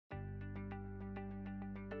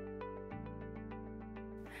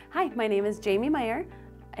Hi, my name is Jamie Meyer,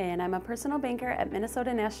 and I'm a personal banker at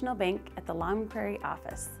Minnesota National Bank at the Long Prairie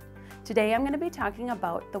office. Today I'm going to be talking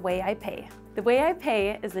about TheWayIPay.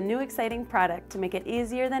 TheWayIPay is a new exciting product to make it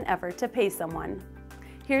easier than ever to pay someone.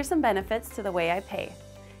 Here are some benefits to TheWayIPay.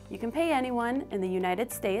 You can pay anyone in the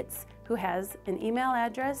United States who has an email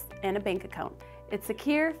address and a bank account. It's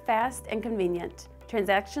secure, fast, and convenient.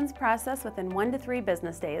 Transactions process within 1 to 3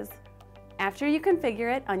 business days. After you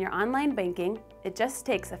configure it on your online banking, it just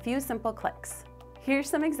takes a few simple clicks. Here's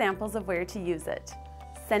some examples of where to use it.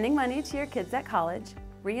 Sending money to your kids at college,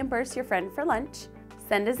 reimburse your friend for lunch,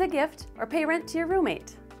 send as a gift, or pay rent to your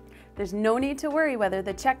roommate. There's no need to worry whether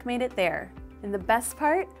the check made it there. And the best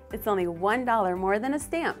part, it's only $1 more than a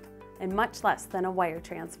stamp and much less than a wire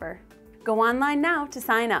transfer. Go online now to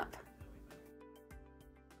sign up.